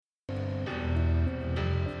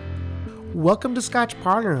Welcome to Scotch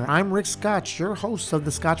Parlor. I'm Rick Scotch, your host of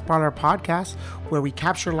the Scotch Parlor podcast, where we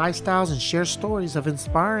capture lifestyles and share stories of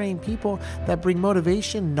inspiring people that bring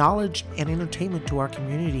motivation, knowledge, and entertainment to our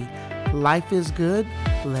community. Life is good.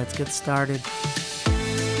 Let's get started.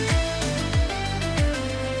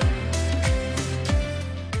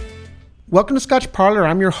 Welcome to Scotch Parlor.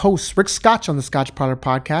 I'm your host, Rick Scotch, on the Scotch Parlor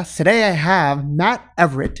podcast. Today I have Matt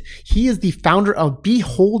Everett. He is the founder of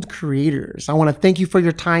Behold Creators. I want to thank you for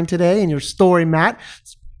your time today and your story, Matt.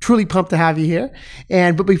 It's truly pumped to have you here.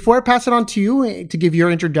 But before I pass it on to you to give your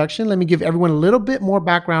introduction, let me give everyone a little bit more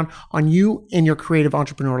background on you and your creative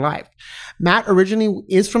entrepreneur life. Matt originally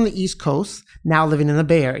is from the East Coast, now living in the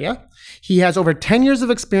Bay Area. He has over 10 years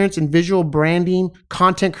of experience in visual branding,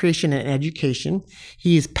 content creation, and education.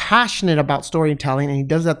 He is passionate about storytelling, and he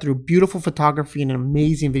does that through beautiful photography and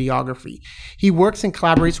amazing videography. He works and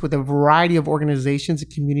collaborates with a variety of organizations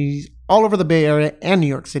and communities all over the Bay Area and New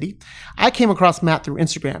York City. I came across Matt through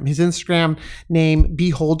Instagram. His Instagram name,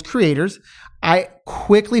 Behold Creators. I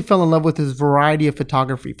quickly fell in love with his variety of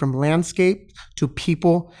photography, from landscape to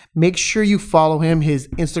people. Make sure you follow him. His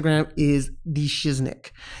Instagram is The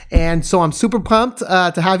Shiznick. And so I'm super pumped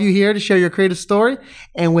to have you here to share your creative story.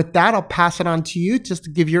 And with that, I'll pass it on to you just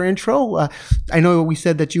to give your intro. I know we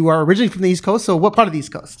said that you are originally from the East Coast. So what part of the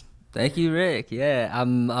East Coast? Thank you, Rick. Yeah,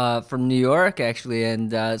 I'm from New York, actually.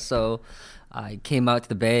 And so I came out to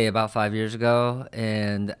the Bay about 5 years ago.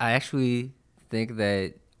 And I actually think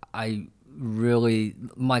that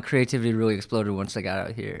my creativity really exploded once I got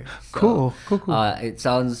out here. So, Cool. It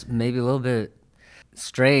sounds maybe a little bit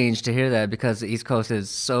strange to hear that because the East Coast is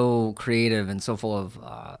so creative and so full of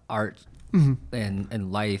art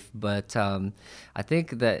and life. But I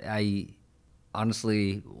think that I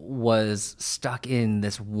honestly was stuck in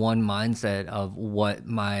this one mindset of what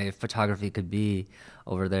my photography could be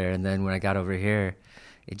over there. And then when I got over here,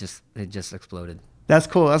 it just exploded. That's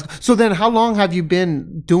cool. So then how long have you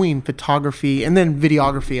been doing photography and then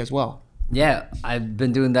videography as well? Yeah, I've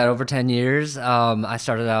been doing that over 10 years. I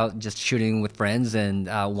started out just shooting with friends and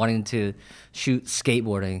wanting to shoot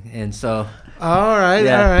skateboarding. And so... All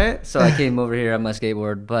right. So I came over here on my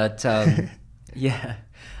skateboard. But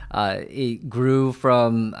it grew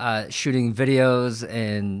from shooting videos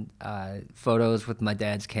and photos with my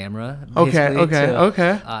dad's camera.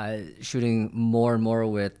 Okay. Shooting more and more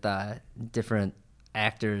with different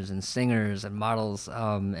actors and singers and models,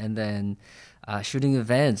 and then shooting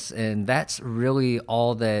events, and that's really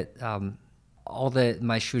all that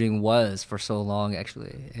my shooting was for so long,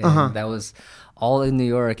 actually. And that was all in New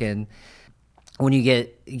York. And when you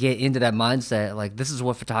get into that mindset, like, this is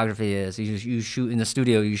what photography is. You shoot in the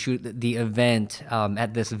studio, you shoot the event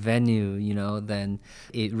at this venue, then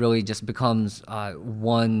it really just becomes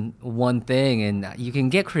one thing, and you can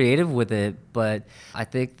get creative with it. But I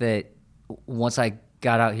think that once I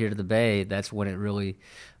got out here to the Bay, that's when it really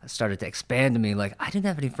started to expand to me. Like, I didn't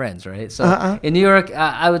have any friends, right? So in New York,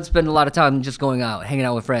 I would spend a lot of time just going out, hanging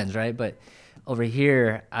out with friends, right? But over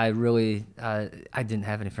here, I really, I didn't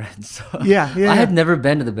have any friends. So Yeah. I had never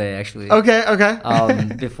been to the Bay, actually. Okay.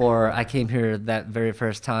 Before I came here that very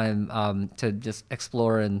first time to just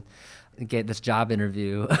explore and get this job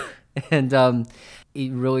interview. And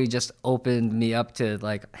it really just opened me up to,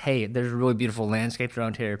 like, hey, there's really beautiful landscapes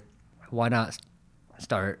around here. Why not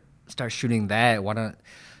start shooting that? Why not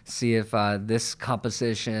see if this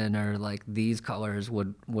composition or like these colors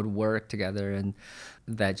would work together? And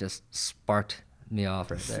that just sparked me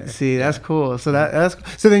off right there. See, that's cool. So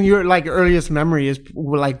so then your like earliest memory is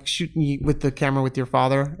like shooting with the camera with your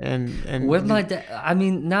father and with my dad. I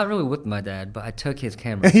mean, not really with my dad, but I took his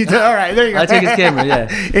camera. All right, there you go. I took his camera, yeah.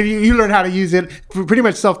 And you learned how to use it pretty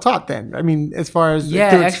much self-taught then. I mean, as far as yeah,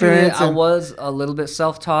 through actually, experience I was a little bit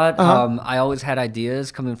self-taught. I always had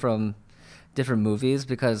ideas coming from different movies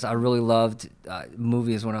because I really loved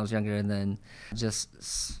movies when I was younger, and then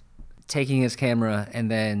just taking his camera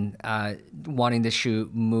and then wanting to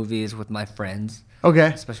shoot movies with my friends. Okay.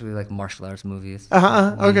 Especially like martial arts movies.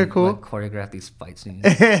 Okay, cool. Like, choreograph these fight scenes.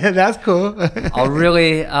 That's cool. I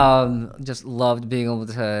really just loved being able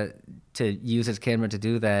to use his camera to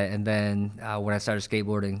do that. And then when I started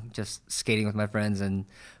skateboarding, just skating with my friends and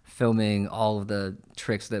filming all of the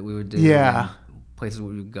tricks that we would do. Yeah. Places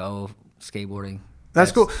we would go skateboarding.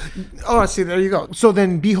 That's cool. Oh, I see. There you go. So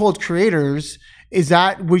then Behold Creators, is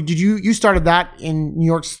that, did you started that in New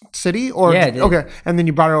York City? Or yeah, I did. Okay. And then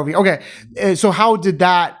you brought it over here. Okay. So how did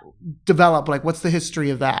that develop? Like, what's the history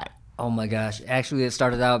of that? Oh my gosh. Actually, it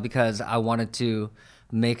started out because I wanted to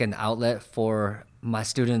make an outlet for my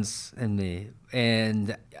students and me.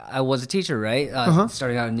 And I was a teacher, right?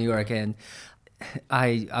 Starting out in New York. And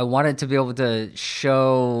I wanted to be able to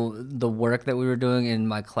show the work that we were doing in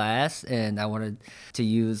my class, and I wanted to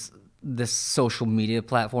use this social media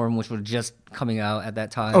platform, which was just coming out at that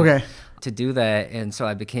time, Okay. to do that. And so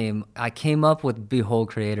I came up with Behold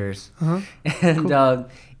Creators, and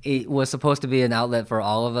it was supposed to be an outlet for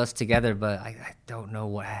all of us together, but I don't know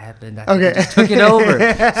what happened. I think I just took it over.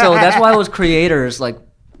 So that's why it was Creators, like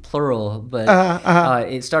plural. But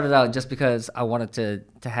it started out just because I wanted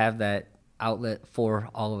to have that outlet for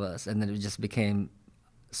all of us, and then it just became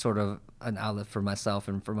sort of an outlet for myself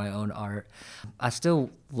and for my own art. I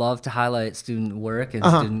still love to highlight student work and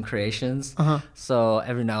student creations, so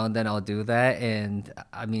every now and then I'll do that. And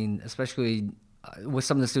I mean, especially with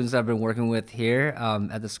some of the students that I've been working with here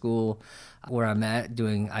at the school where I'm at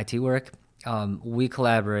doing IT work, we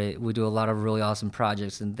collaborate. We do a lot of really awesome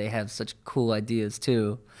projects, and they have such cool ideas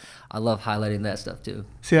too. I love highlighting that stuff too.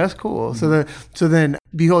 See, that's cool. So then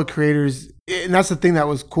Behold Creators, and that's the thing that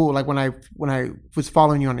was cool. Like when I was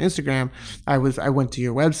following you on Instagram, I went to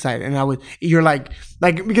your website, and you're like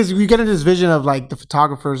because you get into this vision of like the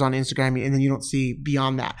photographers on Instagram, and then you don't see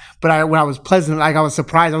beyond that. But when I was pleasant, like I was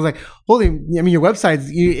surprised. I was like, holy! I mean, your website,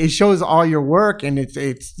 it shows all your work, and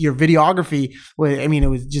it's your videography. I mean, it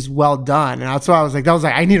was just well done, and that's why I was like,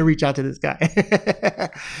 I need to reach out to this guy.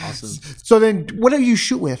 Awesome. So then, what do you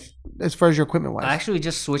shoot with as far as your equipment wise? I actually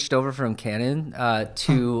just switched over from Canon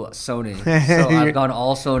to Sony. So I've gone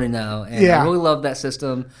all Sony now, and I really love that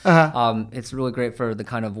system. It's really great for the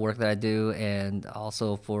kind of work that I do, and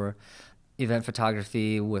also for event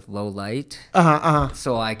photography with low light.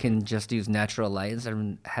 So I can just use natural light instead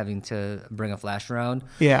of having to bring a flash around.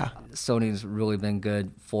 Yeah. Sony's really been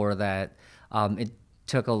good for that. It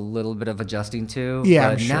took a little bit of adjusting to. Yeah,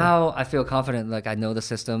 but sure. now I feel confident. Like I know the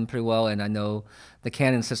system pretty well, and I know the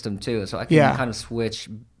Canon system too, so I can kind of switch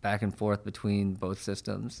back and forth between both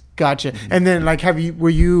systems. Gotcha. And then like, were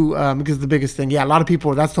you because the biggest thing, a lot of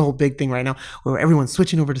people, that's the whole big thing right now where everyone's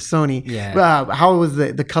switching over to Sony. How was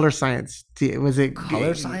the color science? Was it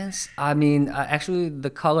color science? I mean, actually the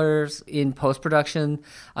colors in post-production,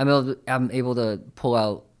 I'm able to pull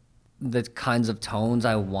out the kinds of tones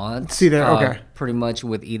I want. See there, okay. Pretty much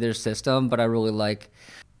with either system, but I really like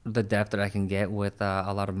the depth that I can get with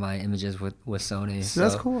a lot of my images with Sony. So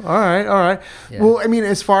that's cool. All right. Yeah. Well, I mean,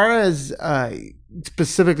 as far as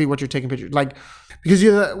specifically what you're taking pictures, like, because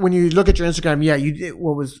when you look at your Instagram,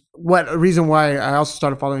 a reason why I also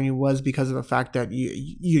started following you was because of the fact that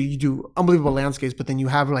you do unbelievable landscapes, but then you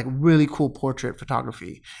have like really cool portrait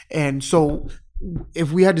photography. And so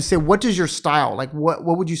if we had to say, what is your style? Like, what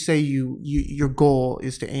would you say your goal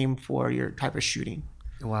is to aim for your type of shooting?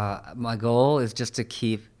 Wow, my goal is just to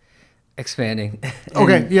keep expanding.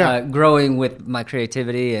 Growing with my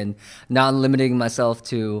creativity and not limiting myself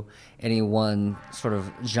to any one sort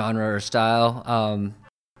of genre or style.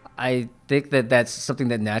 I think that that's something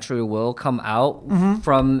that naturally will come out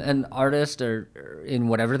from an artist or in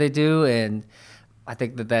whatever they do, and I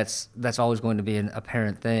think that that's always going to be an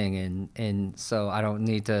apparent thing, and so I don't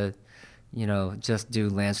need to, just do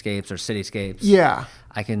landscapes or cityscapes. Yeah.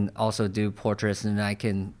 I can also do portraits, and I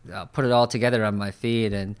can put it all together on my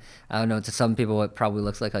feed. And I don't know, to some people it probably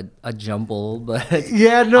looks like a jumble, but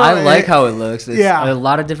I like how it looks. It's a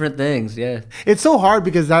lot of different things. Yeah, it's so hard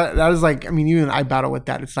because that is like, I mean, even I battle with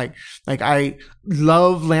that. It's like I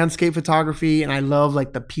love landscape photography, and I love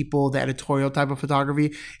like the people, the editorial type of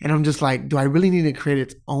photography, and I'm just like, do I really need to create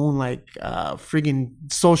its own like friggin'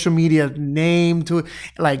 social media name to it?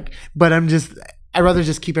 Like, but I'd rather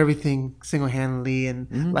just keep everything single-handedly and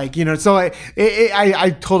so I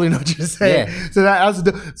totally know what you're saying.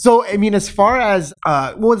 Yeah. So I mean, as far as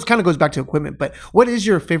this kind of goes back to equipment, but what is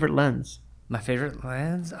your favorite lens? My favorite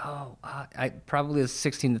lens? I probably is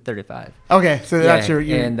 16 to 35. Okay, so that's your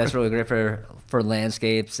and that's really great for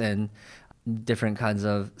landscapes and different kinds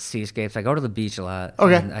of seascapes. I go to the beach a lot.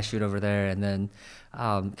 Okay. And I shoot over there, and then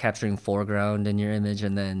capturing foreground in your image,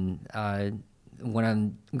 and then when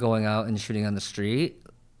I'm going out and shooting on the street,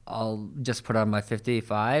 I'll just put on my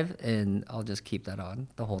 55 and I'll just keep that on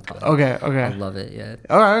the whole time. Okay. I love it. Yeah.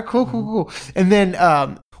 All right. Cool. And then,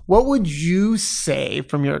 what would you say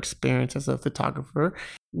from your experience as a photographer?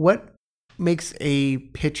 What makes a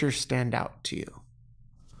picture stand out to you?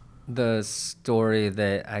 The story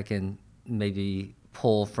that I can maybe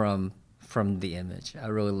pull from the image. I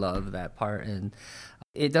really love that part, and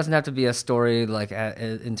it doesn't have to be a story like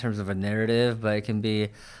in terms of a narrative, but it can be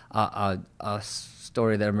a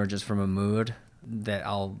story that emerges from a mood that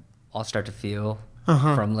I'll start to feel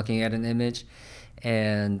from looking at an image,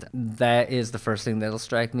 and that is the first thing that'll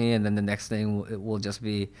strike me. And then the next thing will just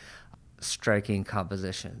be striking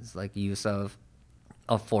compositions, like use of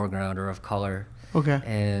of foreground or of color. Okay.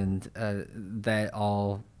 And that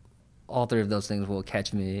all three of those things will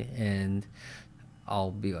catch me, and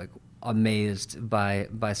I'll be like amazed by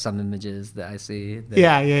some images that I see.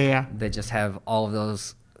 That just have all of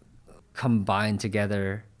those combined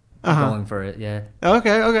together, going for it. Yeah.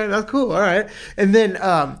 Okay, that's cool. All right. And then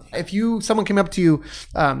if someone came up to you,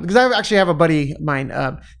 because I actually have a buddy of mine,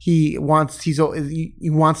 he wants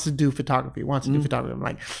to do photography. I'm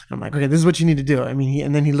like, okay, this is what you need to do. I mean,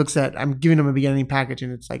 and then he looks at, I'm giving him a beginning package,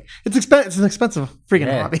 and it's like, it's an expensive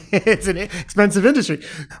freaking hobby. It's an expensive industry.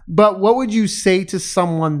 But what would you say to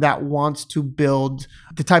someone that wants to build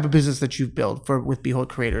the type of business that you've built with Behold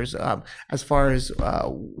Creators, as far as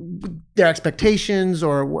their expectations,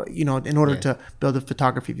 or in order to build a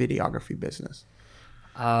photography, videography business?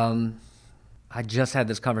 I just had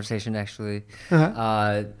this conversation actually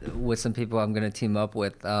with some people I'm going to team up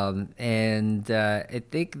with. And I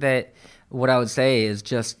think that what I would say is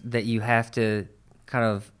just that you have to kind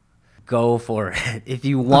of go for it. If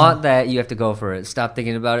you want that, you have to go for it. Stop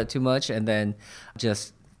thinking about it too much, and then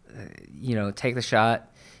just, take the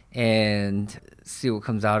shot and see what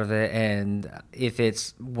comes out of it. And if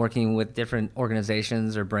it's working with different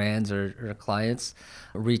organizations or brands or clients,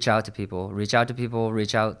 reach out to people, reach out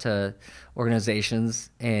to organizations,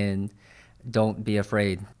 and don't be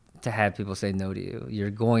afraid to have people say no to you.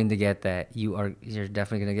 You're going to get that. You're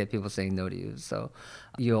definitely going to get people saying no to you. So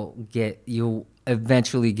you'll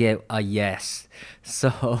eventually get a yes.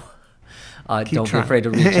 So don't be afraid to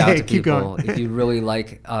reach out to people. If you really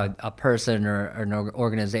like a person or an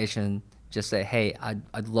organization, just say, hey,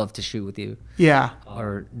 I'd love to shoot with you. Yeah.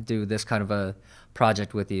 Or do this kind of a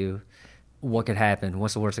project with you. What could happen?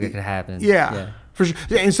 What's the worst that could happen? Yeah, for sure.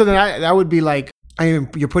 And so then that would be like,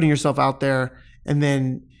 you're putting yourself out there, and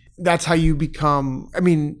then that's how you become,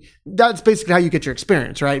 that's basically how you get your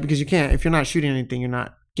experience, right? Because if you're not shooting anything, you're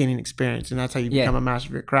not gaining experience, and that's how you become a master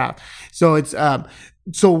of your craft. So it's,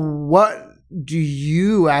 so what do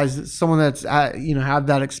you, as someone that's, have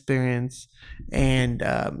that experience, and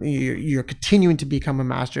you're continuing to become a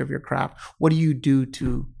master of your craft, what do you do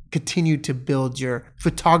to continue to build your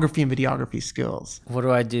photography and videography skills? What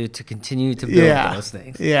do I do to continue to build those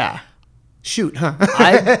things? Yeah. Shoot, huh?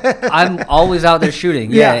 I'm always out there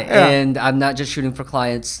shooting. And I'm not just shooting for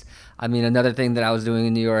clients. Another thing that I was doing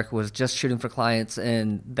in New York was just shooting for clients,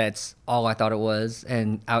 and that's all I thought it was.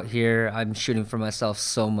 And out here, I'm shooting for myself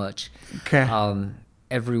so much. Okay.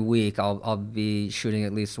 Every week, I'll be shooting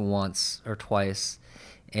at least once or twice,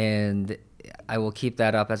 and I will keep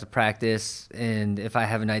that up as a practice. And if I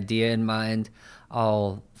have an idea in mind,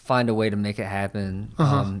 I'll find a way to make it happen.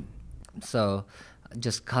 So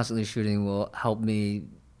just constantly shooting will help me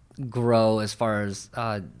grow as far as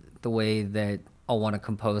the way that I'll want to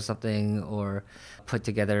compose something or put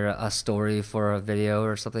together a story for a video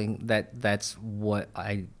or something. That's what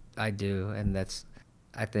I do, and that's,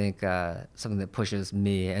 I think, something that pushes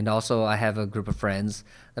me. And also I have a group of friends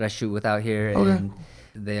that I shoot with out here, and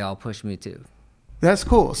they all push me too. That's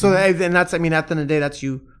cool. So, and that's, at the end of the day, that's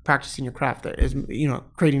you practicing your craft, that is,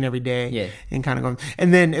 creating every day, and kind of going.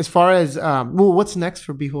 And then as far as, what's next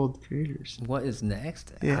for Behold Creators? What is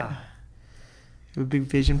next? Yeah. You have a big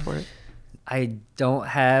vision for it? I don't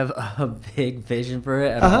have a big vision for it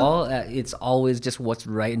at all. It's always just what's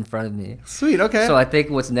right in front of me. Sweet, okay. So I think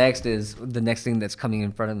what's next is the next thing that's coming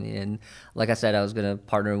in front of me. And like I said, I was going to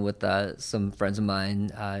partner with some friends of mine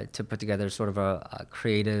to put together sort of a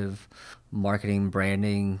creative marketing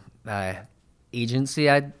branding agency,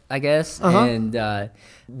 I guess. And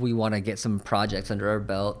we want to get some projects under our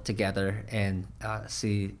belt together and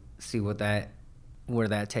see where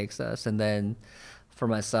that takes us. And then for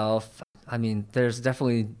myself, there's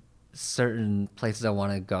definitely certain places I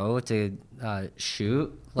want to go to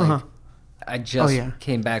shoot. Like I just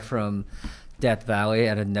came back from Death Valley,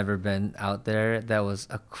 and I'd never been out there. That was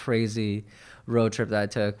a crazy road trip that I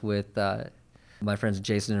took with my friends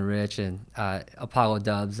Jason and Rich, and Apollo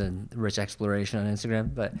Dubs and Rich Exploration on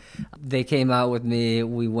Instagram. But they came out with me.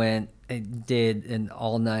 We went and did an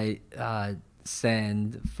all-night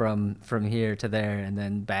send from here to there, and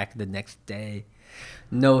then back the next day.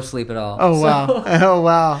 No sleep at all. Oh, wow. Oh,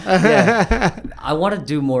 wow. Yeah. I want to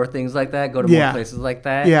do more things like that, go to more places like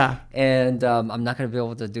that. Yeah. And I'm not going to be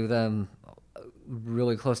able to do them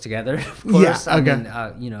really close together, of course.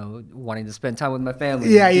 Yeah, wanting to spend time with my family.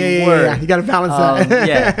 Yeah. You got to balance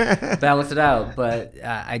that. Balance it out. But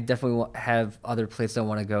I definitely have other places I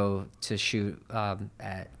want to go to shoot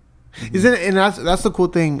at. Isn't it? And that's the cool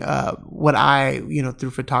thing. What I,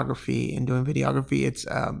 through photography and doing videography, it's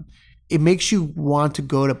it makes you want to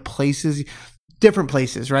go to places different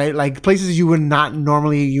places, right? Like places you would not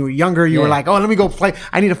normally, you were younger, you were like, oh, let me go play.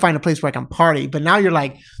 I need to find a place where I can party. But now you're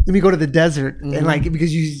like, let me go to the desert and like,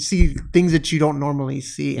 because you see things that you don't normally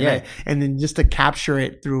see. And, and then just to capture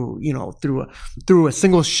it through, you know, through a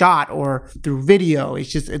single shot or through video,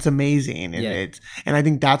 it's amazing. And and I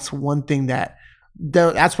think that's one thing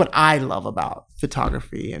that's what I love about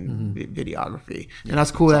photography and videography, and that's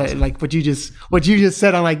cool. That's awesome. Like what you just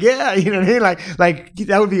said, I'm like, yeah, you know what I mean? Like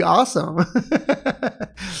that would be awesome.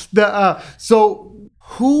 So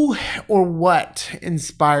who or what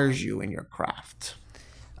inspires you in your craft?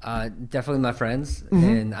 Definitely my friends,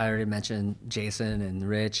 and I already mentioned Jason and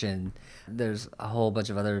Rich, and there's a whole bunch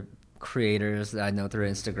of other creators that I know through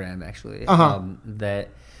Instagram actually, that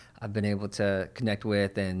I've been able to connect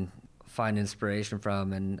with and find inspiration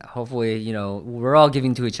from, and hopefully, you know, we're all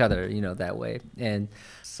giving to each other, you know, that way. And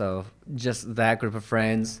so just that group of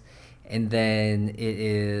friends, and then it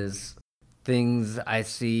is things I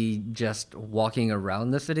see just walking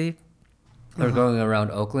around the city or going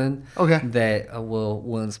around Oakland that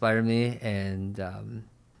will inspire me. And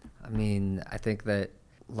I mean, I think that,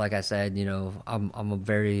 like I said, you know, I'm a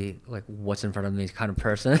very like what's in front of me kind of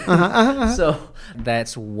person. So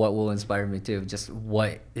that's what will inspire me too. Just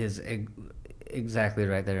what is exactly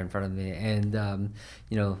right there in front of me. And,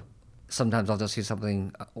 you know, sometimes I'll just see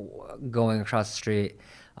something going across the street.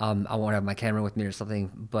 I won't have my camera with me or something,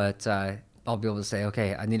 but I'll be able to say,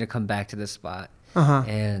 okay, I need to come back to this spot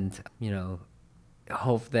and, you know,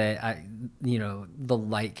 hope that you know, the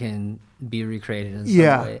light can be recreated in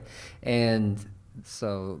some way. And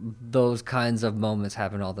so those kinds of moments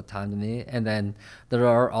happen all the time to me. And then there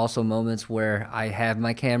are also moments where I have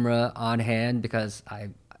my camera on hand because I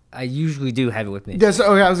usually do have it with me. I was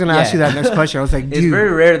going to ask you that next question. I was like, dude. It's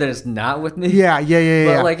very rare that it's not with me.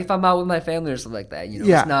 But like if I'm out with my family or something like that, you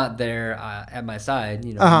know, it's not there at my side,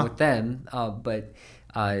 you know, I'm with them. But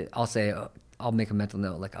I'll say, I'll make a mental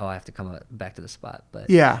note like, oh, I have to come back to the spot. But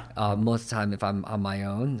most of the time, if I'm on my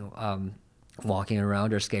own, walking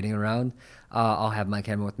around or skating around, I'll have my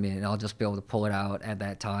camera with me, and I'll just be able to pull it out at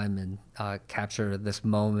that time and capture this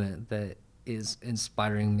moment that is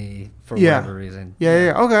inspiring me for whatever reason.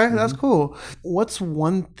 Okay, that's cool. What's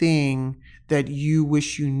one thing that you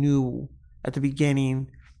wish you knew at the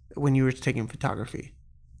beginning when you were taking photography?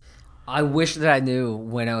 I wish that I knew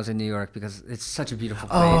when I was in New York, because it's such a beautiful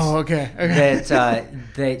place. Oh, okay.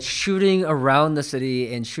 That shooting around the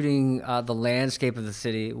city and shooting the landscape of the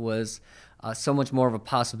city was so much more of a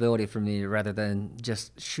possibility for me rather than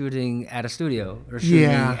just shooting at a studio or shooting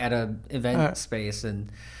at an event space.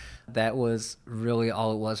 And that was really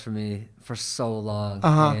all it was for me for so long.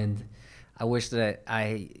 And I wish that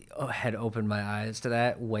I had opened my eyes to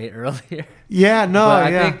that way earlier.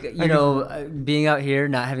 I think, you know, being out here,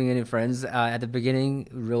 not having any friends at the beginning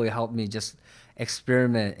really helped me just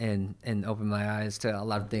experiment and open my eyes to a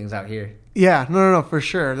lot of things out here. No, for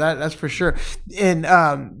sure. That's for sure. And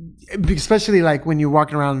especially like when you're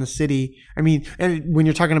walking around the city, I mean, and when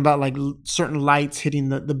you're talking about like certain lights hitting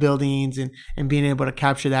the buildings and being able to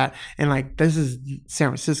capture that, and like this is San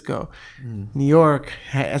Francisco, New York,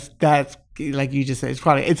 that's like you just said,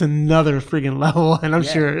 it's another friggin' level, and I'm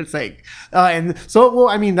sure it's like, and so, well,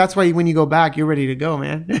 I mean, that's why when you go back, you're ready to go,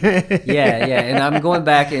 man. And I'm going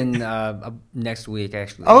back in next week,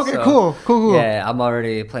 actually. Okay, so, cool. Yeah, I'm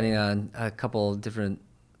already planning on a couple different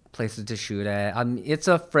places to shoot at. It's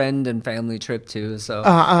a friend and family trip too, so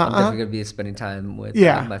I'm definitely gonna be spending time with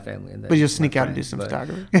my family. And but you'll sneak out and do some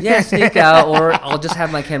photography. Sneak out, or I'll just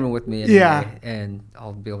have my camera with me anyway, and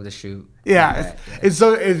I'll be able to shoot. It's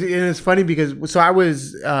so it's funny because I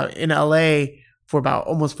was in LA for about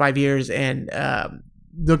almost 5 years, and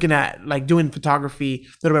looking at like doing photography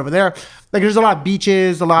a little bit over there. Like there's a lot of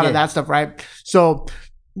beaches, a lot of that stuff, right? So,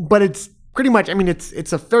 but it's pretty much, I mean,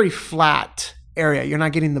 it's a very flat area. You're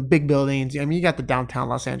not getting the big buildings. I mean, you got the downtown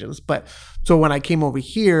Los Angeles, but so when I came over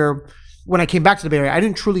here, when I came back to the Bay Area, I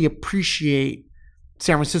didn't truly appreciate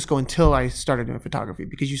San Francisco until I started doing photography,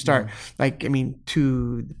 because you start like, I mean,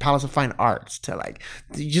 to the Palace of Fine Arts, to like,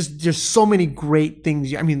 just there's so many great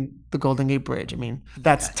things. I mean, the Golden Gate Bridge. I mean,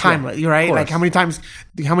 that's timeless, right? Like how many times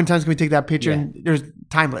can we take that picture? And there's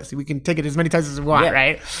timeless. We can take it as many times as we want,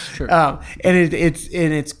 right? Sure. And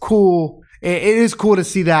it's cool. It is cool to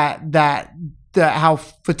see that how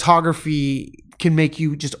photography can make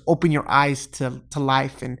you just open your eyes to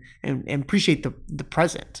life and appreciate the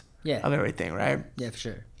present of everything, right? Yeah, for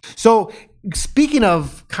sure. So speaking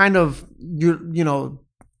of kind of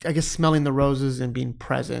I guess smelling the roses and being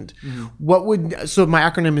present, so my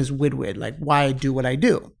acronym is WIDWID, like why I do what I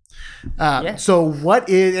do. Yeah. So what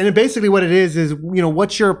is, and basically what it is,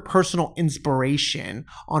 what's your personal inspiration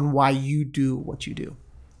on why you do what you do?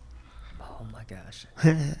 Oh my gosh.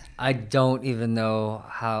 I don't even know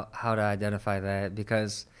how to identify that,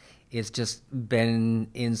 because it's just been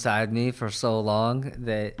inside me for so long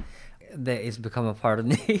that it's become a part of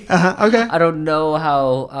me. Okay. I don't know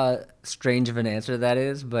how strange of an answer that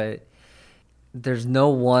is, but there's no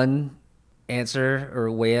one answer or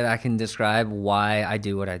way that I can describe why I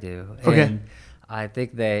do what I do. Okay. And I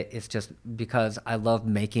think that it's just because I love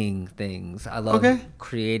making things. I love Okay.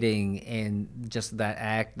 creating, and just that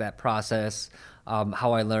act, that process,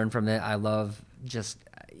 how I learn from it. I love just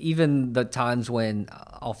even the times when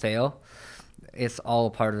I'll fail. It's all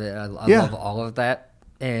a part of it. I Yeah. love all of that.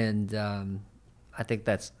 And I think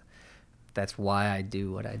that's why I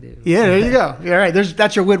do what I do. Yeah, there you go. Yeah, right.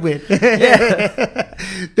 That's your win-win. Yeah.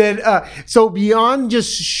 Then, so beyond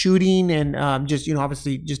just shooting and just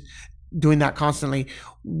obviously just doing that constantly,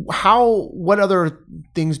 what other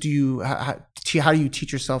things do you how do you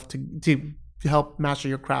teach yourself to help master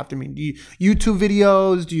your craft? I mean, do you YouTube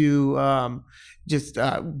videos? Do you just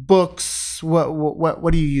books?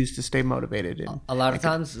 What do you use to stay motivated? A lot of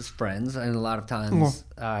times it's friends, and a lot of times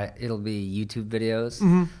it'll be YouTube videos.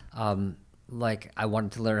 Like I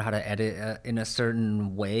wanted to learn how to edit in a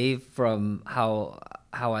certain way from how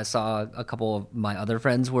I saw a couple of my other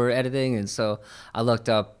friends were editing, and so I looked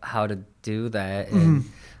up how to do that, and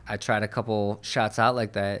I tried a couple shots out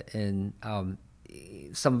like that, and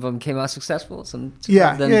some of them came out successful, some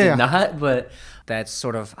of them did not, but that's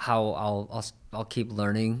sort of how I'll keep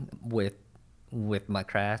learning with my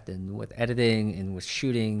craft and with editing and with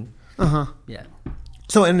shooting. Yeah.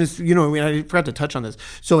 So, and this, I forgot to touch on this.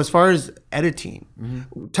 So, as far as editing,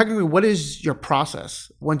 technically, what is your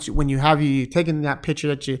process when you've taken that picture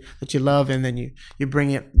that you love, and then you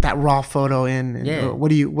bring that raw photo in? And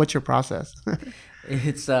what's your process?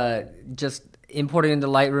 It's just importing into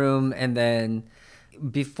Lightroom, and then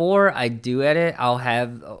before I do edit, I'll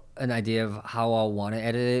have an idea of how I'll want to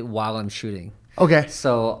edit it while I'm shooting. Okay.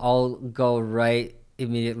 So I'll go right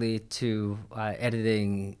immediately to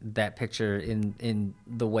editing that picture in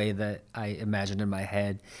the way that I imagined in my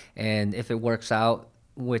head, and if it works out,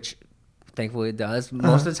 which thankfully it does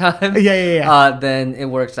most of the time, then it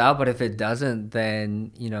works out. But if it doesn't,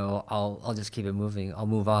 then I'll just keep it moving. I'll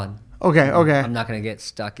move on. Okay. I'm not gonna get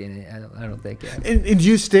stuck in it. I don't think. Yeah. And do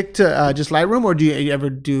you stick to just Lightroom, or do you ever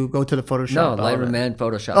go to the Photoshop? No, Lightroom and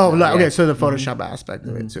Photoshop. Oh, okay. So the Photoshop aspect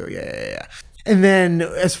of it too. Yeah. And then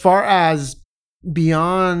as far as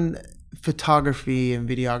beyond photography and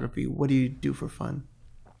videography, what do you do for fun?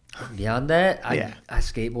 Beyond that, I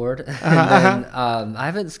skateboard. And then I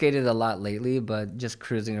haven't skated a lot lately, but just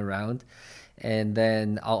cruising around. And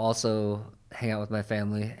then I'll also hang out with my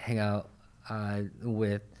family, hang out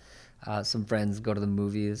with some friends, go to the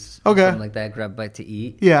movies, something like that, grab a bite to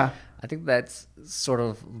eat. Yeah. I think that's sort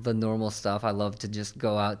of the normal stuff. I love to just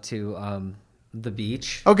go out to the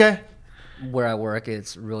beach. Okay. Where I work,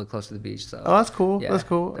 it's really close to the beach. So that's cool. Yeah, that's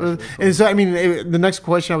cool. really cool. And so, I mean, the next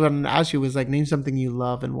question I was going to ask you was like, name something you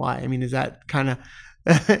love and why. I mean, is that kind of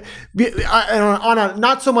on a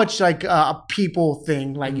not so much like a people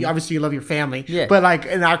thing? Like, obviously, you love your family, but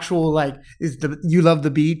like an actual you love the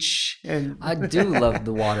beach, and I do love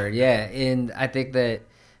the water. Yeah, and I think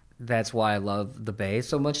that's why I love the Bay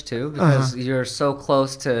so much too, because you're so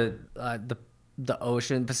close to the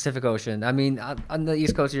ocean, Pacific Ocean. I mean, on the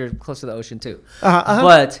East Coast, you're close to the ocean too.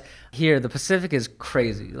 But here, the Pacific is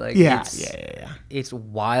crazy. Like, it's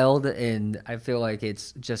wild, and I feel like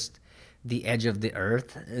it's just the edge of the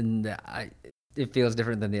earth, and it feels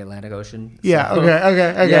different than the Atlantic Ocean. Yeah. So,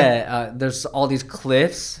 okay. Yeah. There's all these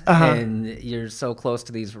cliffs, and you're so close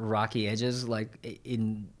to these rocky edges, like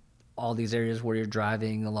in all these areas where you're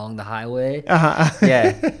driving along the highway.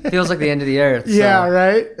 Yeah, feels like the end of the earth. So yeah,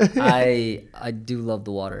 right. I do love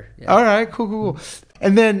the water. Yeah. All right, cool.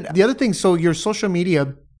 And then the other thing, so your social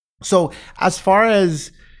media. So as far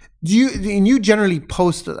as you generally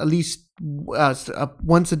post at least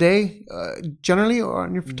once a day, generally, or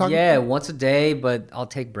on your photography? Yeah, once a day, but I'll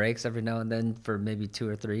take breaks every now and then for maybe 2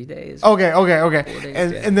 or 3 days. Okay. 4 days,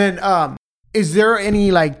 And then is there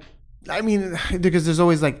any I mean, because there's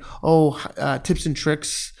always tips and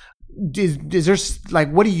tricks. Is there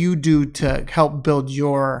what do you do to help build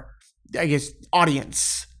your, I guess,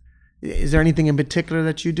 audience? Is there anything in particular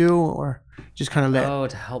that you do, or just kind of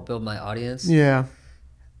to help build my audience? Yeah.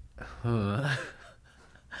 I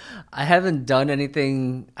haven't done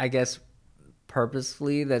anything, I guess,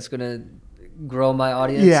 purposefully that's gonna grow my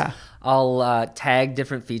audience. Yeah. I'll tag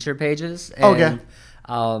different feature pages. And,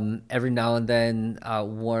 Every now and then,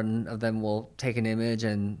 one of them will take an image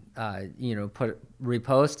and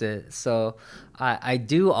repost it. So I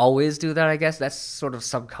do always do that. I guess that's sort of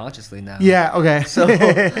subconsciously now. Yeah. Okay. So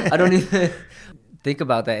I don't even think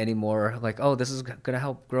about that anymore. Like, oh, this is gonna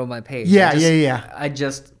help grow my page. Yeah. I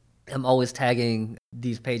just am always tagging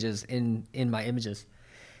these pages in my images,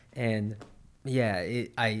 and yeah,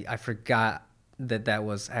 I forgot that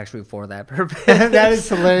was actually for that purpose. That is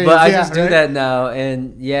hilarious. But I just do that now,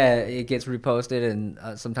 and yeah, it gets reposted,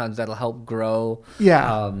 and sometimes that'll help grow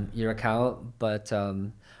your account. But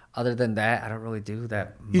other than that, I don't really do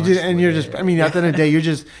that much. You just, and you're just, I mean, at the end of the day,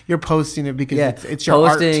 you're posting it because it's your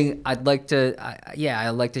posting. art. I'd like to, I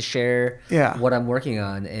like to share what I'm working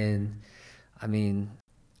on, and I mean,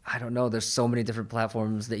 I don't know. There's so many different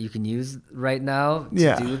platforms that you can use right now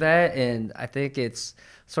to do that, and I think it's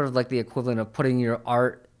sort of like the equivalent of putting your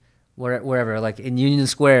art wherever, like in Union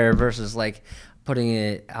Square versus like putting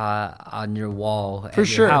it on your wall at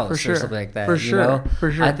your house or something like that. For sure.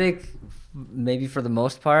 I think maybe for the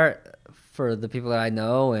most part, for the people that I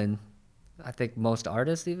know, and I think most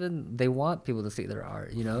artists even, they want people to see their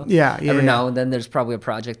art, Every now and then there's probably a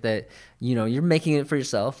project that, you're making it for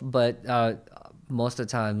yourself, but most of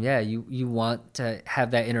the time, you want to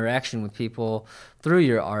have that interaction with people through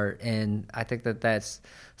your art. And I think that that's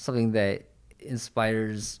something that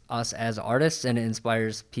inspires us as artists, and it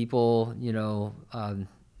inspires people,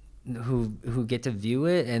 who get to view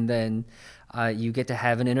it. And then you get to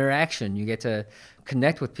have an interaction. You get to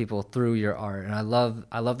connect with people through your art. And I love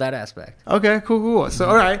that aspect. Okay, cool. So,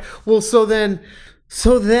 all right. Well, so then,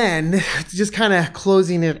 just kind of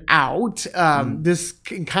closing it out, this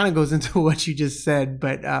kind of goes into what you just said,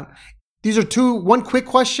 but these are one quick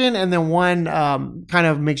question and then one kind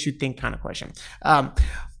of makes you think kind of question.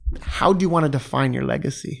 How do you want to define your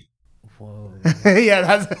legacy? Whoa.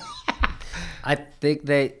 That's... I think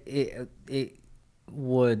that it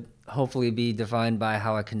would hopefully be defined by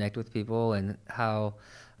how I connect with people and how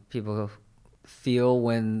people feel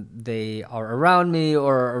when they are around me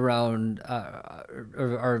or around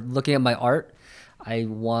or looking at my art. I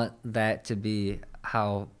want that to be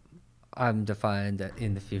how I'm defined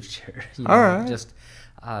in the future. All right. Just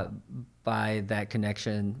by that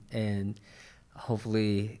connection, and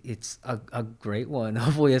hopefully it's a great one.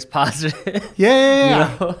 Hopefully it's positive.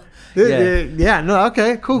 Yeah. No.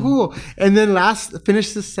 Okay. Cool. And then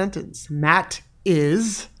finish this sentence. Matt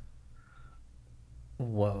is.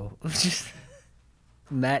 Whoa.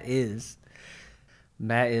 Matt is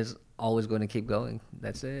always going to keep going.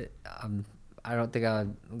 That's it. I don't think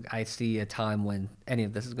I see a time when any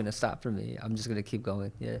of this is going to stop for me. I'm just going to keep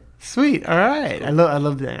going. Yeah. Sweet. All right. Cool. I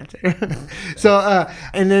love the answer. So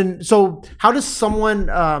how does someone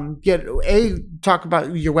talk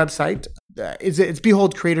about your website? It's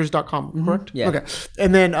beholdcreators.com, correct? Yeah. Okay.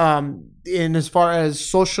 And then in as far as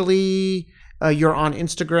socially, you're on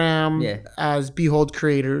Instagram as Behold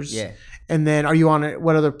Creators. Yeah. And then are you on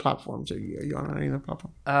what other platforms? Are you on any other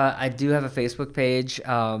platform? I do have a Facebook page.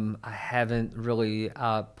 I haven't really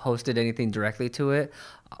posted anything directly to it.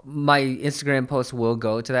 My Instagram post will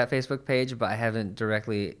go to that Facebook page, but I haven't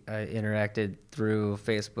directly interacted through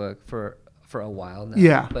Facebook for a while now.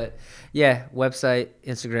 Yeah. But yeah, website,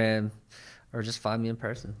 Instagram, or just find me in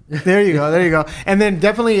person. There you go. And then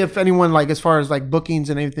definitely if anyone, like, as far as like bookings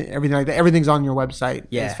and everything like that, everything's on your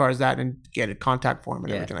website as far as that, and get a contact form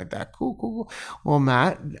and everything like that. Cool. Well,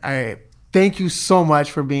 Matt, I thank you so much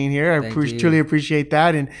for being here. I truly appreciate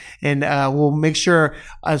that. And we'll make sure,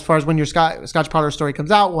 as far as when your Scotch Parlor story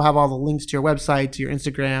comes out, we'll have all the links to your website, to your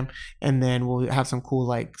Instagram, and then we'll have some cool,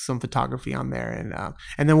 like, some photography on there.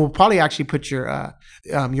 And then we'll probably actually put your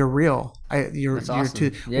reel. That's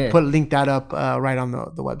awesome. We'll link that up right on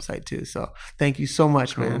the website too. So thank you so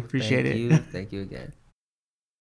much, man. Appreciate it. Thank you again.